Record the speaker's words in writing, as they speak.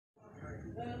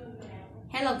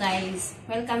Hello guys,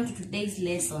 welcome to today's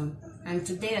lesson, and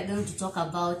today we are going to talk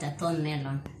about a thorn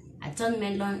melon. A thorn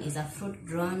melon is a fruit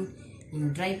grown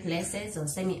in dry places or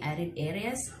semi-arid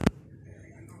areas,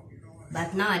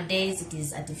 but nowadays it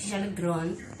is artificially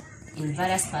grown in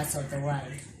various parts of the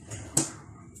world.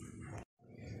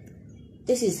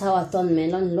 This is how a thorn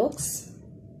melon looks.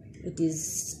 It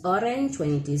is orange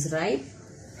when it is ripe,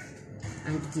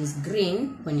 and it is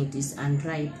green when it is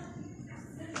unripe.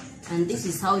 And this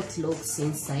is how it looks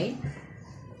inside.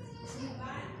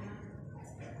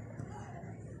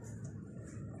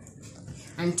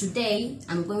 And today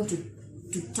I'm going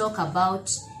to talk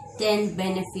about 10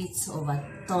 benefits of a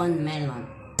thorn melon.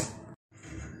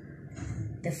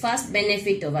 The first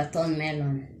benefit of a thorn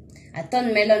melon. A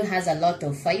thorn melon has a lot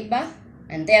of fiber,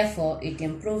 and therefore it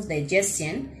improves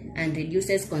digestion and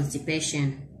reduces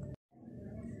constipation.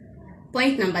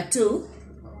 Point number 2.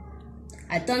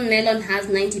 A thorn melon has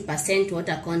 90%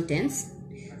 water contents.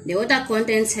 The water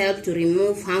contents help to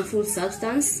remove harmful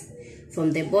substance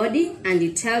from the body, and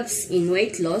it helps in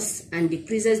weight loss and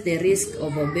decreases the risk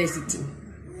of obesity.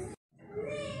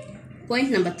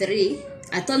 Point number 3.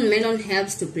 A thorn melon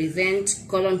helps to prevent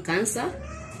colon cancer,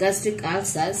 gastric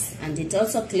ulcers, and it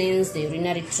also cleans the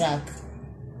urinary tract.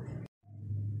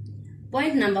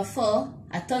 Point number 4.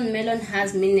 A thorn melon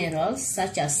has minerals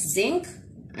such as zinc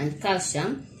and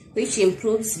calcium, which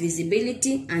improves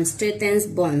visibility and strengthens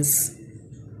bones.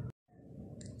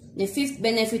 The fifth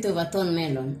benefit of a thorn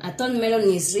melon. A thorn melon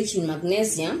is rich in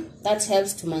magnesium that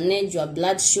helps to manage your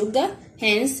blood sugar,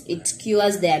 hence it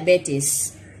cures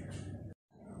diabetes.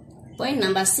 Point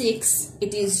number 6.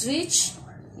 It is rich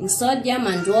in sodium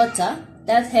and water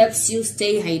that helps you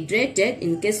stay hydrated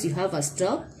in case you have a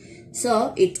stroke,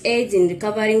 so it aids in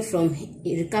recover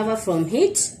from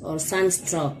heat or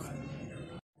sunstroke.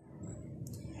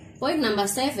 Point number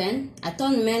 7. A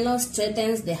thorn melon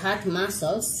strengthens the heart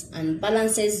muscles and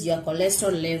balances your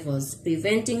cholesterol levels,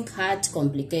 preventing heart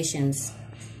complications.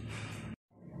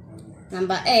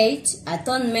 Number 8. A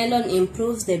thorn melon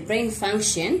improves the brain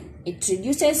function. It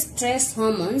reduces stress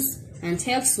hormones and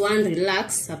helps one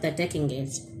relax after taking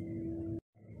it.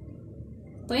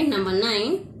 Point number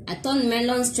 9. A thorn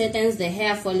melon strengthens the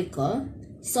hair follicle.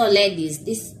 So ladies,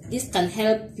 this can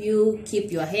help you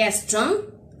keep your hair strong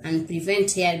and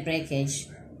prevent hair breakage.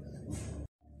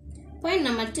 Point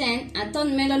number 10. A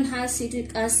thorn melon has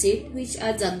citric acid, which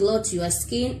adds a glow to your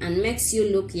skin and makes you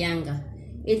look younger.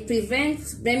 It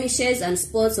prevents blemishes and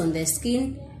spots on the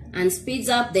skin and speeds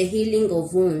up the healing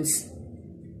of wounds.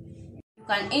 You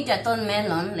can eat a thorn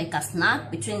melon like a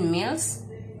snack between meals,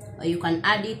 or you can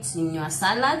add it in your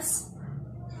salads,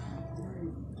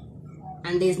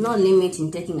 and there is no limit in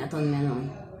taking a thorn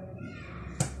melon.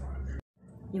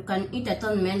 You can eat a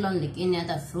thorn melon like any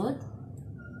other fruit.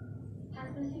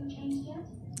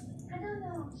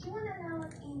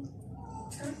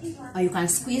 Or you can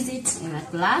squeeze it in a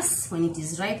glass. When it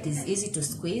is ripe, it is easy to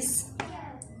squeeze.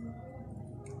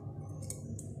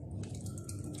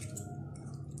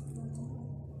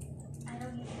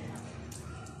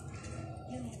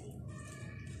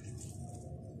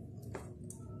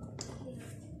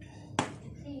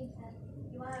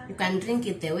 You can drink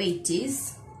it the way it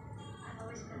is.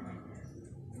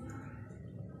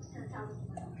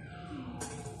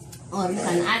 Or you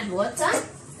can add water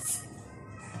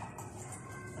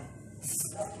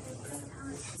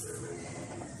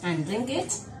and drink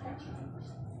it.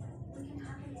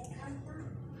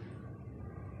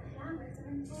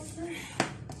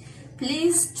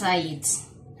 Please try it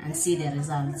and see the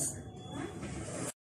results.